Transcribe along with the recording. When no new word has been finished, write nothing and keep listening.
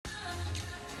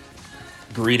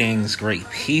Greetings, great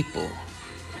people.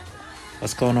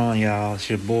 What's going on, y'all? It's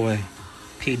your boy,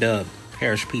 P-Dub,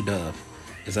 Parish P-Dub,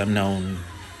 as I'm known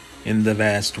in the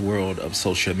vast world of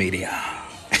social media.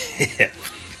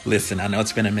 Listen, I know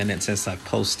it's been a minute since I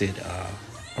posted,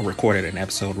 or recorded an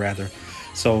episode, rather.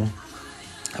 So,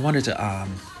 I wanted to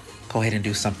go ahead and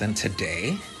do something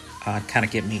today, kind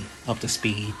of get me up to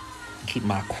speed, keep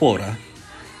my quota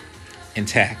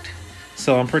intact.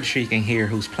 So I'm pretty sure you can hear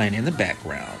who's playing in the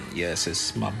background. Yes,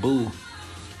 it's my boo,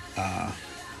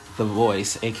 the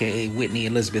voice, aka Whitney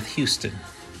Elizabeth Houston,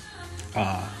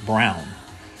 Brown.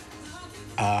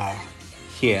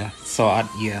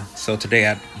 So today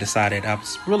I decided I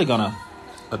was really gonna,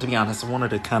 to be honest, I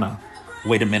wanted to kind of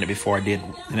wait a minute before I did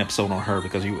an episode on her,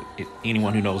 because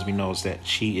anyone who knows me knows that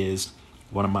she is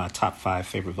one of my top 5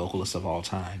 favorite vocalists of all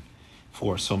time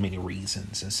for so many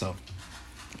reasons. And so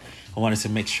I wanted to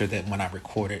make sure that when I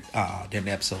recorded an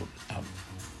episode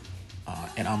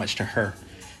in homage to her,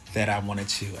 that I wanted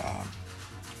to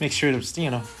make sure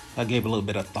that I gave a little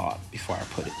bit of thought before I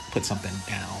put something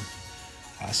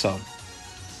down. So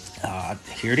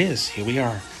here it is. Here we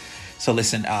are. So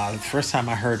listen, the first time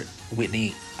I heard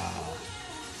Whitney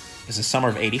was the summer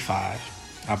of '85.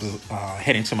 I was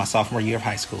heading to my sophomore year of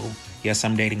high school. Yes,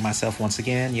 I'm dating myself once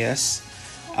again. Yes.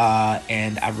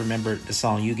 And I remember the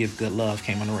song "You Give Good Love"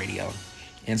 came on the radio.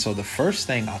 And so the first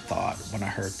thing I thought when I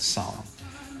heard the song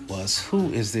was,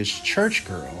 who is this church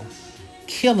girl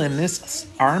killing this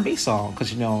R&B song?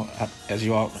 Because, as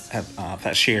you all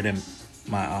have shared in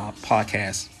my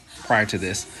podcast prior to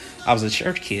this, I was a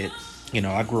church kid.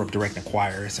 I grew up directing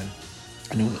choirs, and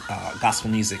I knew gospel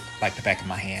music like the back of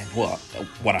my hand. Well,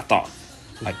 what I thought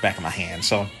like the back of my hand.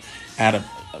 So I had a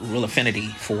real affinity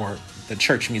for the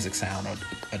church music sound, or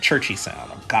a churchy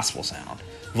sound, a gospel sound,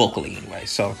 vocally anyway.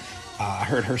 So I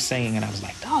heard her singing, and I was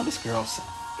like, oh, this girl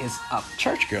is a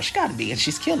church girl. She got to be, and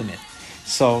she's killing it.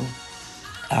 So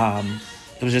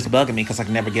it was just bugging me because I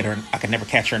could never get her. I could never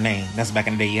catch her name. That's back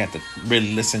in the day. You had to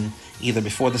really listen either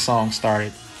before the song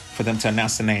started for them to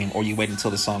announce the name, or you wait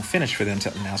until the song finished for them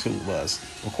to announce who it was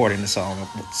recording the song, or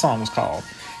what the song was called.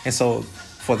 And so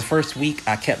for the first week,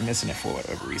 I kept missing it for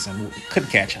whatever reason. Couldn't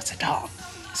catch it. I said, dog.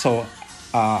 So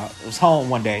I was home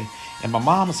one day, and my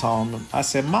mom was home. I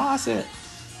said, Ma,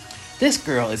 this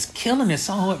girl is killing this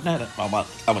song. I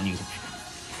wouldn't use the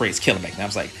phrase killing back then. I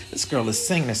was like, this girl is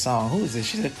singing this song. Who is this?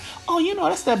 She said, oh,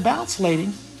 that's that bounce lady.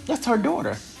 That's her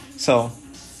daughter. So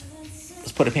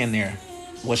let's put a pin there.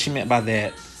 What she meant by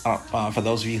that, for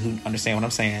those of you who understand what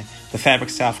I'm saying, the Fabric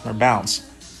Softener Bounce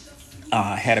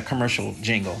had a commercial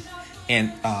jingle.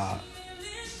 And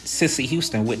Sissy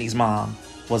Houston, Whitney's mom,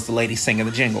 was the lady singing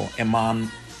the jingle. And my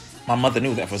mother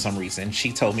knew that for some reason.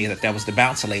 She told me that was the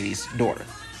bounce lady's daughter.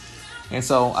 And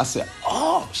so I said,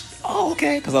 oh,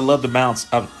 okay. Because I love the bounce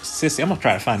of Sissy. I'm going to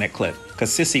try to find that clip,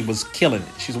 because Sissy was killing it.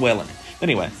 She's wailing it.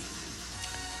 Anyway,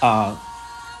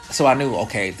 so I knew,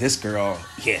 okay, this girl,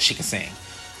 yeah, she can sing.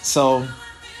 So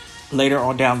later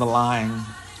on down the line,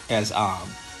 as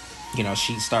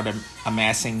she started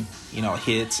amassing,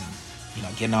 hits, and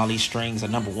getting all these strings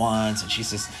of number ones, and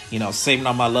she's just, Saving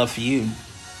All My Love For You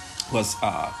was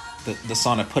the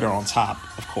song that put her on top,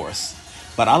 of course.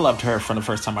 But I loved her from the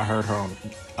first time I heard her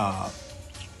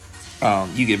on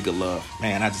You Give Good Love.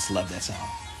 Man, I just loved that song.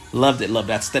 Loved it.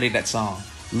 I studied that song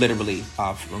literally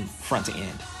from front to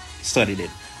end. Studied it.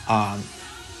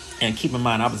 And keep in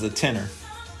mind, I was a tenor.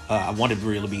 I wanted to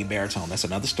really be a baritone. That's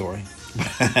another story.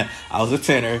 I was a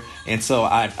tenor, and so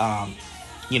as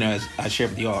I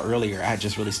shared with you all earlier, I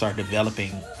just really started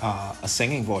developing a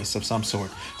singing voice of some sort.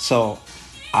 So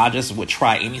I just would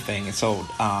try anything. And so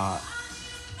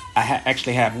I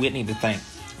actually have Whitney to thank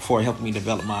for helping me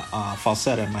develop my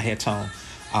falsetto and my head tone,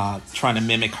 trying to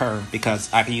mimic her,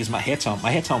 because I could use my head tone.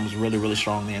 My head tone was really, really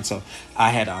strong then. So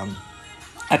I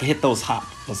could hit those top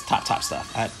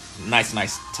stuff. I had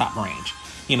nice top range.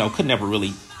 Could never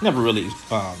really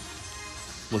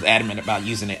was adamant about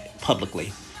using it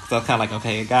publicly. So I was kind of like,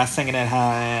 okay, a guy singing that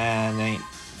high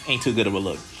ain't too good of a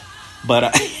look.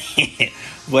 But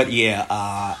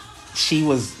she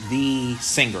was the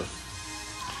singer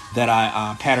that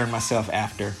I patterned myself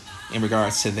after in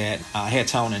regards to that head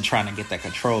tone and trying to get that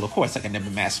control. Of course, I could never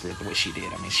master it the way she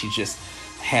did. I mean, she just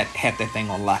had that thing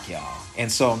on lock, y'all.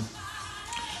 And so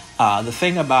the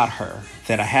thing about her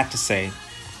that I have to say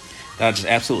that I just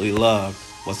absolutely loved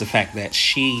was the fact that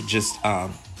she just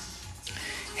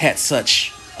had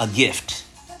such a gift.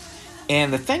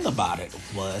 And the thing about it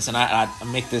was, and I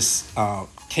make this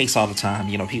case all the time,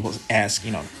 people ask,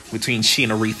 between she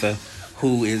and Aretha,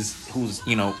 who's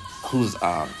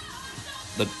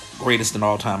the greatest in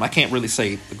all time. I can't really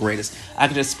say the greatest. I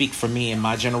can just speak for me and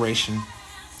my generation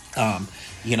I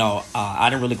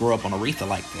didn't really grow up on Aretha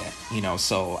like that,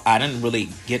 so I didn't really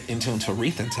get into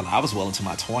Aretha until I was well into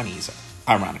my 20s.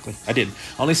 Ironically, I didn't.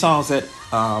 Only songs that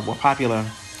were popular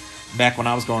back when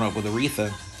I was growing up with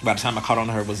Aretha, by the time I caught on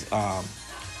to her, was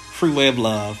Freeway of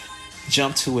Love,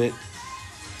 Jump to It,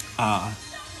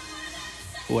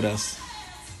 what else?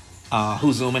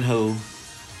 Who's Zooming Who?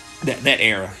 That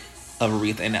era of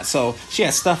Aretha, and so she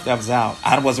had stuff that was out.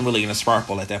 I wasn't really into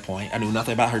Sparkle at that point. I knew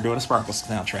nothing about her doing a Sparkle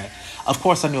soundtrack. Of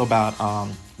course, I knew about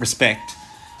Respect.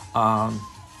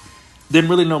 Didn't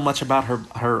really know much about her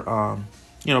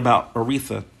about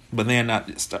Aretha. But then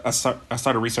I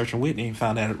started researching Whitney and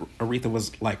found out Aretha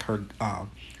was like her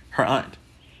aunt.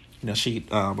 She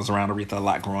was around Aretha a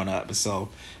lot growing up. And so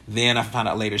then I found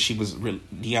out later she was she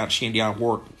and Dionne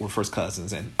Warwick were first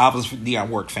cousins. And I was a Dionne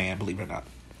Warwick fan, believe it or not.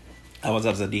 I was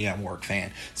a Dionne Warwick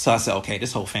fan. So I said, okay,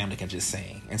 this whole family can just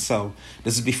sing. And so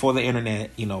this is before the internet.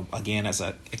 Again, as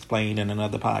I explained in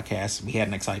another podcast, we had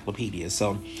an encyclopedia.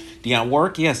 So Dionne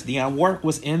Warwick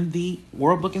was in the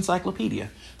World Book Encyclopedia.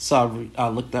 So I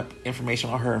looked up information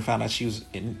on her and found out she was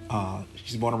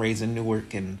she's born and raised in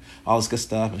Newark and all this good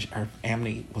stuff. And her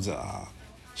family was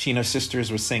she and her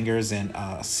sisters were singers, and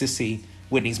Sissy,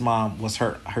 Whitney's mom, was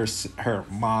her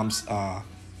mom's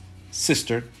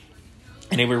sister.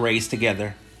 And they were raised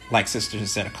together like sisters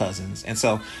instead of cousins. And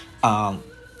so, it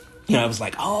was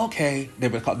like, oh, okay. They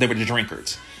were the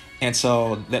drinkers. And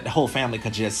so that the whole family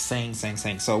could just sing.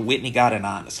 So Whitney got it,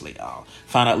 honestly.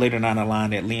 Found out later down the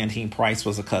line that Leontine Price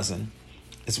was a cousin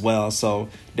as well. So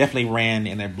definitely ran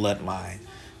in their bloodline.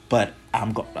 But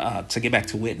to get back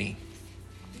to Whitney,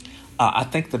 I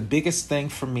think the biggest thing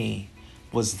for me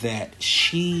was that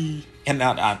she, and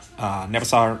I never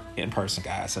saw her in person,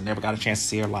 guys. I never got a chance to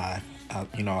see her live.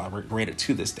 I regret it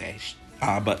to this day.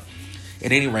 But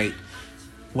at any rate,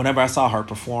 whenever I saw her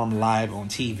perform live on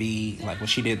TV, like when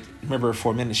she did, remember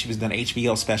for a minute she was doing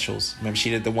HBO specials. Remember she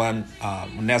did the one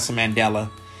with Nelson Mandela.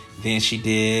 Then she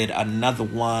did another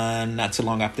one not too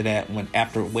long after that,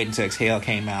 after Waiting to Exhale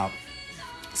came out.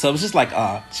 So it was just like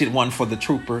she did one for the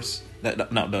troopers.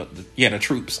 The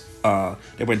troops.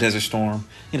 They were in Desert Storm.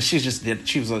 She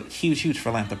was a huge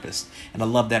philanthropist, and I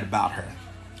love that about her.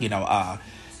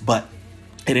 But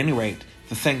at any rate,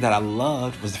 the thing that I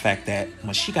loved was the fact that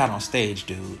when she got on stage,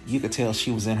 dude, you could tell she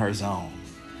was in her zone.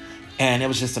 And it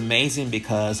was just amazing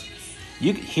because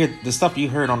you could hear the stuff you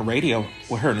heard on the radio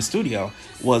with her in the studio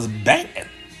was banging.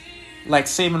 Like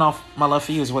Saving Off My Love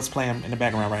for You is what's playing in the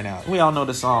background right now. We all know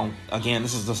the song. Again,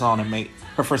 this is the song that made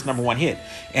her first #1 hit.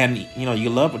 And, you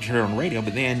love what you heard on the radio,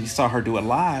 but then you saw her do it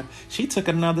live. She took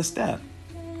another step.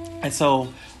 And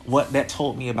so what that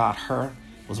told me about her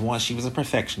was, one, she was a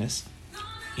perfectionist.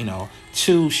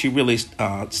 2, she really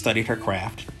studied her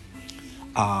craft.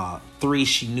 3,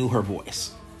 she knew her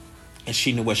voice, and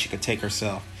she knew where she could take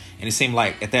herself. And it seemed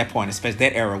like at that point, especially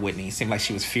that era, Whitney, it seemed like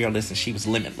she was fearless and she was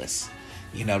limitless.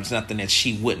 There's nothing that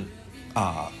she wouldn't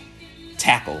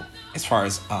tackle as far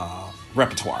as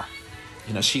repertoire.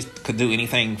 She could do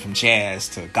anything from jazz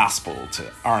to gospel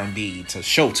to R&B to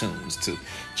show tunes to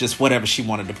just whatever she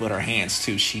wanted to put her hands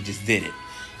to. She just did it.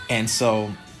 And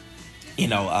so,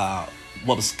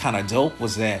 what was kind of dope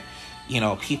was that,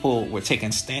 people were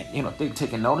taking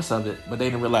notice of it, but they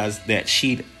didn't realize that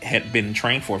she had been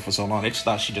trained for it for so long. They just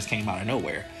thought she just came out of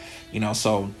nowhere.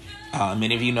 So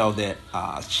many of you know that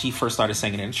she first started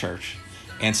singing in church.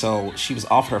 And so she was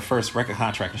offered her first record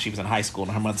contract when she was in high school.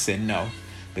 And her mother said no,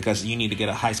 because you need to get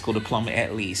a high school diploma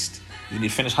at least. You need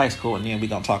to finish high school, and then we're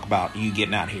going to talk about you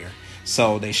getting out here.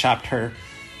 So they shopped her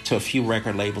to a few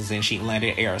record labels, and she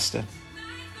landed at Arista.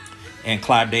 And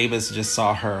Clive Davis just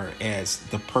saw her as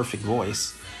the perfect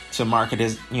voice to market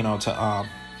his, to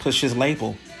push his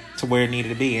label to where it needed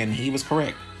to be. And he was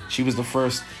correct. She was the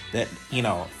first that,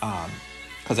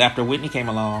 because after Whitney came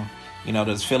along,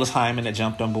 there's Phyllis Hyman that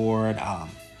jumped on board.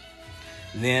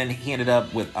 Then he ended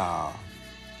up with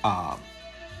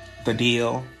The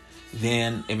Deal.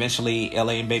 Then eventually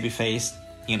L.A. and Babyface,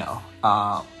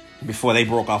 before they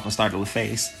broke off and started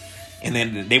LaFace. And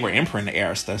then they were imprinting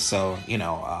Arista. So,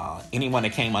 anyone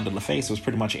that came under LaFace was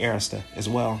pretty much Arista as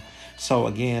well. So,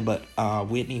 again, but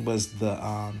Whitney was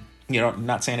the,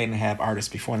 not saying they didn't have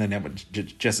artists before and that were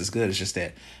just as good. It's just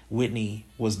that Whitney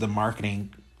was the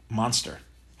marketing monster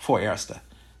for Arista.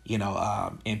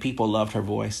 And people loved her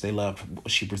voice. They loved what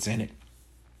she presented.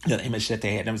 The image that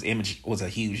they had, that image was a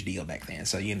huge deal back then.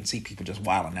 So you didn't see people just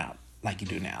wilding out like you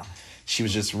do now. She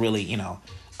was just really,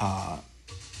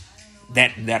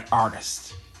 that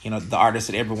artist, the artist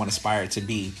that everyone aspired to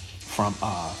be from,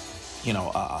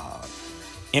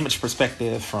 image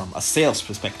perspective, from a sales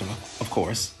perspective, of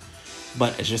course.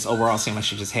 but it just overall seemed like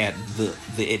she just had the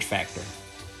it factor.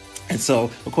 And so,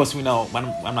 of course, we know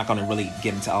I'm not going to really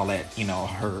get into all that,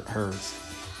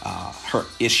 her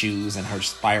issues and her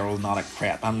spiral and all that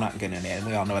crap. I'm not getting into that.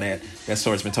 We all know that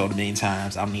story's been told a million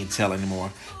times. I don't need to tell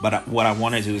anymore. But what I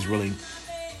want to do is really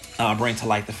bring to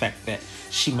light the fact that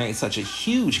she made such a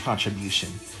huge contribution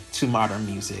to modern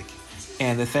music.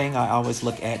 And the thing I always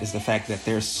look at is the fact that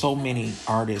there's so many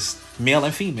artists, male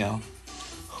and female,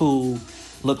 who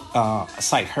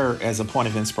cite her as a point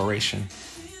of inspiration,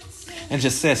 and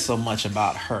just says so much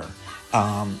about her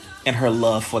and her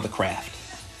love for the craft.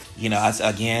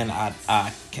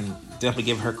 I can definitely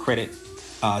give her credit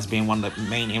as being one of the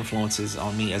main influences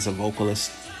on me as a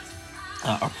vocalist,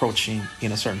 approaching,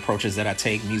 certain approaches that I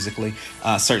take musically,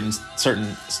 certain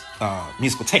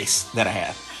musical tastes that I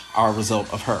have are a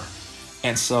result of her.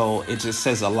 And so it just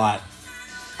says a lot.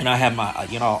 And I have my,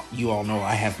 you all know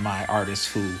I have my artists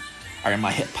who are in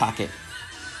my hip pocket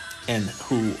and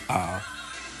who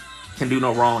can do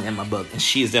no wrong in my book. And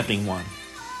she is definitely one.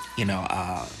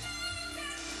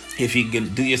 If you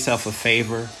can do yourself a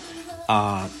favor,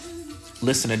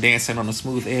 listen to Dancing on a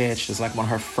Smooth Edge. It's like one of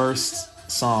her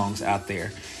first songs out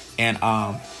there. And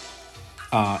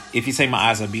If You Say My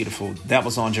Eyes Are Beautiful, that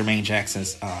was on Jermaine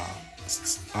Jackson's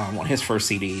one of his first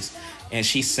CDs. And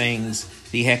she sings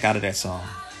the heck out of that song.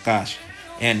 Gosh.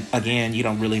 And again, you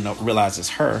don't really realize it's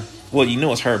her. Well, you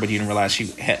know it's her, but you didn't realize she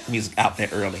had music out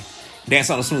that early. Dance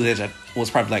on the Smooth Edge was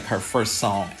probably like her first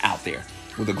song out there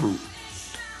with a group.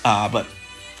 But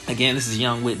again, this is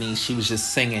young Whitney. She was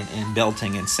just singing and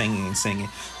belting and singing and singing.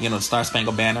 Star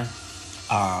Spangled Banner.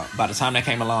 By the time that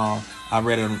came along, I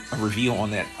read a review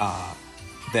on that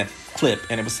clip,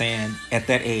 and it was saying at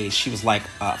that age she was like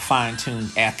a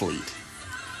fine-tuned athlete.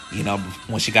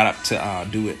 When she got up to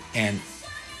do it, and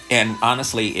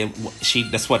honestly,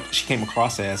 that's what she came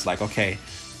across as. Like, okay,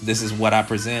 this is what I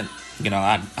present.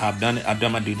 I've done it. I've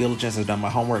done my due diligence. I've done my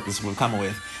homework. This is what I'm coming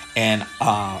with. And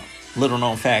little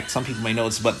known fact, some people may know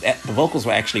this, but the vocals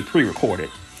were actually pre-recorded.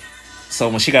 So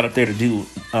when she got up there to do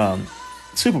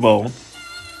Super Bowl,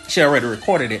 she already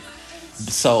recorded it.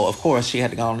 So of course she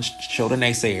had to go on and show the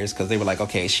naysayers, because they were like,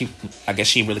 okay, I guess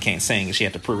she really can't sing, and she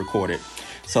had to pre-record it.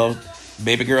 So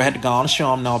baby girl had to go on and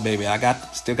show them, no, baby,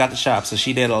 still got the shop. So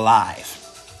she did a live.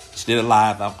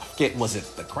 I forget, was it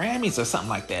the Grammys or something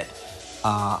like that?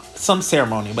 Some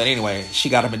ceremony. But anyway, she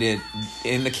got up and did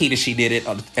in the key that she did it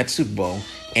at Super Bowl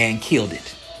and killed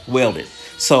it, wailed it.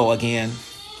 So again,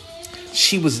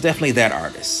 she was definitely that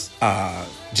artist.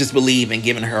 Just believe in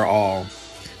giving her all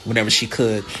whenever she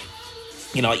could.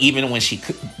 Even when she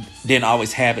didn't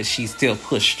always have it, she still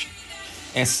pushed.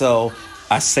 And so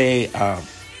I say,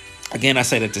 again, I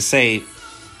say that to say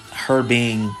her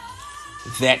being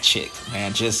that chick,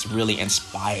 man, just really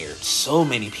inspired so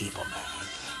many people,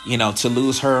 man. To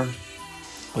lose her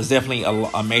was definitely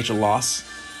a major loss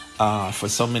for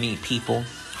so many people,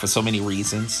 for so many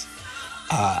reasons.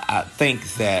 I think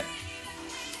that,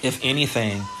 if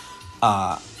anything,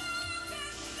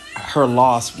 her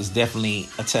loss was definitely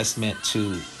a testament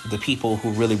to the people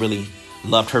who really, really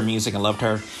loved her music and loved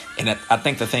her. And I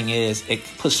think the thing is, it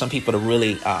pushed some people to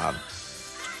really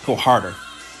go harder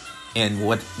in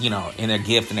what, in their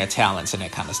gift and their talents and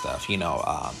that kind of stuff.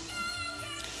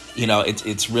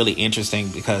 It's really interesting,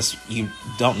 because you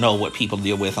don't know what people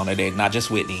deal with on a day, not just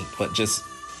Whitney, but just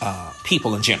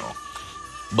people in general.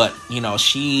 But,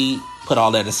 she put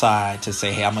all that aside to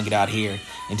say, hey, I'm going to get out here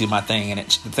and do my thing. And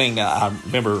the thing that I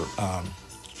remember,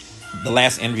 the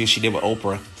last interview she did with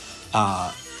Oprah,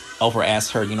 Oprah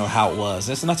asked her, how it was.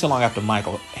 This is not too long after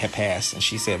Michael had passed. And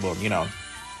she said, well,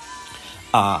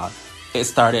 it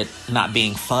started not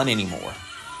being fun anymore.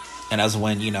 And that's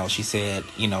when, she said,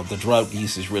 the drug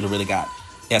usage really, really got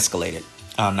escalated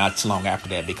not too long after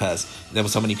that, because there were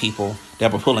so many people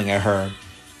that were pulling at her,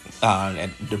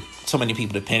 and so many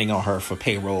people depending on her for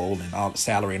payroll and all the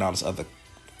salary and all this other,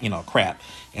 crap.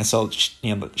 And so,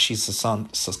 she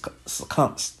succumbed, to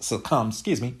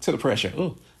the pressure.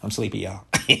 Ooh, I'm sleepy, y'all.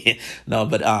 No,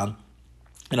 but,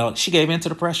 she gave in to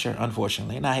the pressure,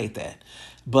 unfortunately, and I hate that.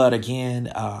 But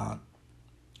again,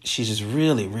 she just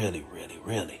really, really, really,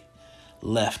 really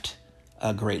left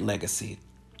a great legacy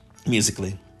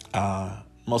musically.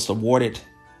 Most awarded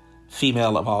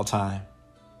female of all time.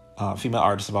 Female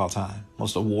artist of all time.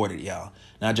 Most awarded, y'all.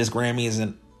 Not just Grammys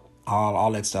and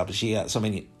all that stuff, but she had so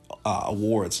many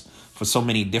awards for so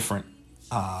many different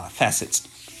facets.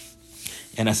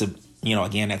 And that's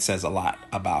again, that says a lot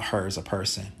about her as a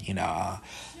person,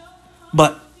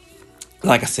 But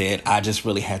like I said, I just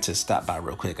really had to stop by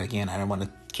real quick. Again, I didn't want to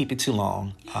keep it too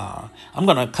long. I'm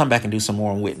going to come back and do some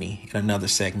more on Whitney in another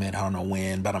segment. I don't know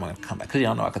when, but I'm going to come back because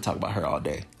y'all know I could talk about her all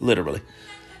day, literally.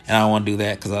 And I don't want to do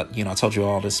that because I told you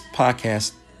all this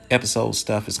podcast episode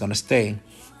stuff is going to stay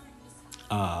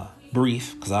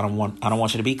brief because I don't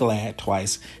want you to be glad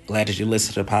twice. Glad that you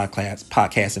listen to the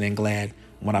podcast and then glad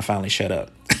when I finally shut up.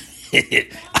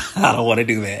 I don't want to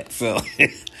do that. So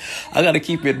I'm going to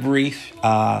keep it brief.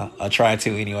 I'll try to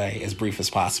anyway, as brief as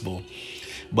possible.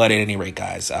 But at any rate,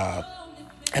 guys, I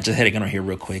just had to get on here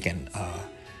real quick and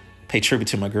pay tribute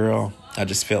to my girl. I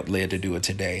just felt led to do it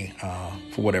today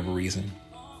for whatever reason.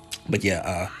 But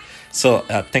yeah, so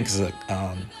I think it's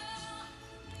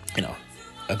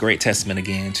a great testament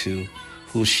again to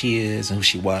who she is and who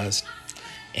she was.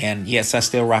 And yes, I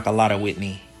still rock a lot of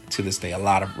Whitney to this day. A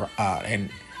lot of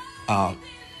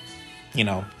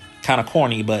kind of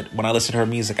corny, but when I listen to her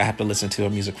music, I have to listen to her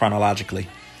music chronologically.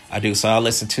 I do. So I'll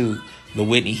listen to the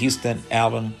Whitney Houston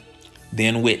album,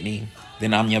 then Whitney,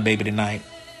 then I'm Your Baby Tonight,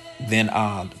 then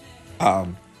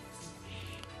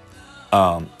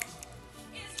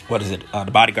what is it?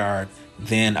 The Bodyguard,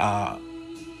 then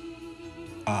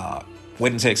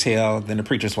Waiting to Exhale, then The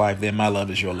Preacher's Wife, then My Love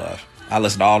Is Your Love. I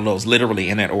listen to all of those literally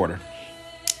in that order.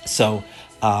 So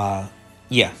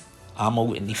yeah. I'm a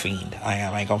Whitney fiend.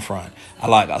 I ain't gonna front. I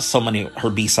like so many her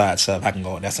B-side stuff. I can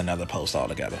go. That's another post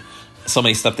altogether. So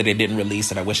many stuff that they didn't release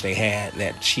that I wish they had.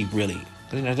 That she really,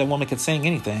 that woman could sing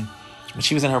anything. When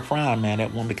she was in her prime, man,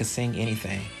 that woman could sing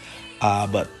anything.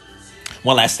 But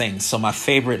one last thing. So my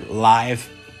favorite live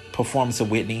performance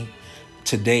of Whitney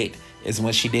to date is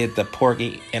when she did the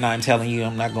Porgy and I'm Telling You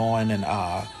I'm Not Going and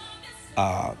on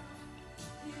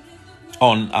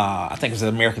I think it was the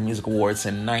American Music Awards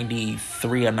in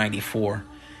 93 or 94,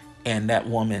 and that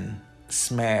woman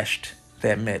smashed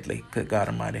that medley. Good God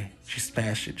Almighty, she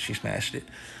smashed it.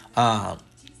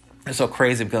 It's so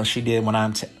crazy because she did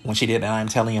when she did I'm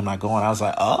Telling You I'm Not Going, I was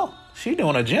like, oh, she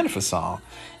doing a Jennifer song,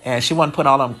 and she wasn't putting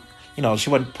all them,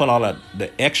 she wasn't putting all the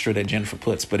extra that Jennifer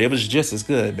puts, but it was just as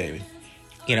good, baby.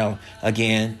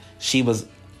 Again, she was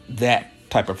that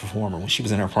type of performer when she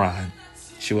was in her prime.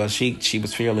 She was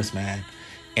fearless, man.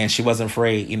 And she wasn't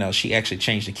afraid. She actually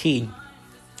changed the key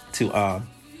to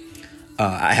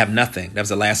I Have Nothing. That was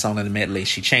the last song in the medley.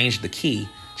 She changed the key.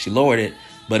 She lowered it,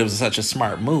 but it was such a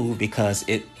smart move because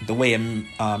the way it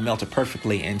melted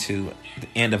perfectly into the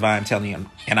end of I'm Telling You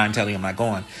I'm Not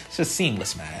Going. It's just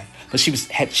seamless, man. But she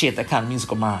had that kind of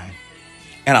musical mind.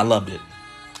 And I loved it.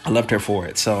 I loved her for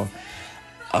it. So,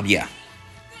 yeah.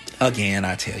 Again,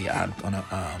 I tell you, I'm going to...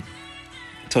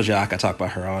 told you I could talk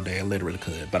about her all day. I literally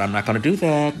could. But I'm not going to do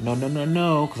that.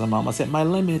 No. Because I'm almost at my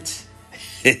limit.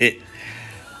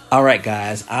 All right,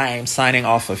 guys. I am signing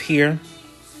off of here.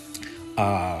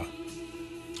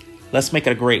 Let's make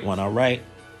it a great one, all right?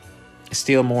 It's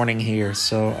still morning here.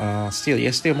 So,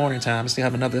 still morning time. I still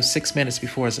have another 6 minutes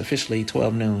before it's officially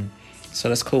 12 noon. So,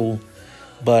 that's cool.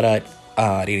 But at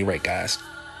any rate, guys,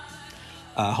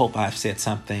 I hope I've said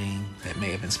something that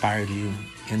may have inspired you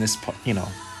in this,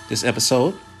 this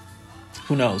episode.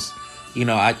 Who knows?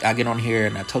 I get on here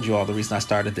and I told you all the reason I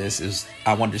started this is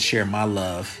I wanted to share my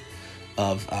love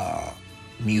of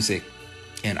music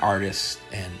and artists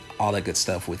and all that good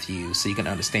stuff with you so you can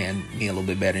understand me a little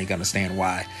bit better and you can understand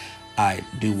why I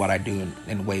do what I do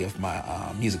in the way of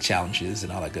my music challenges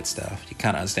and all that good stuff. You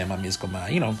kind of understand my musical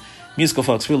mind. Musical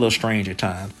folks feel a little strange at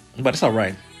times, but it's all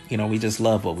right. We just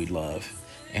love what we love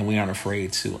and we aren't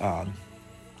afraid to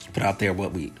put out there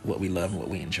what we love and what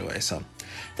we enjoy. So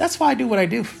that's why I do what I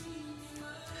do.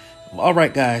 All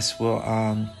right, guys.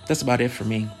 Well, that's about it for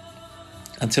me.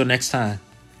 Until next time.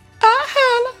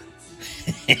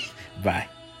 Bye.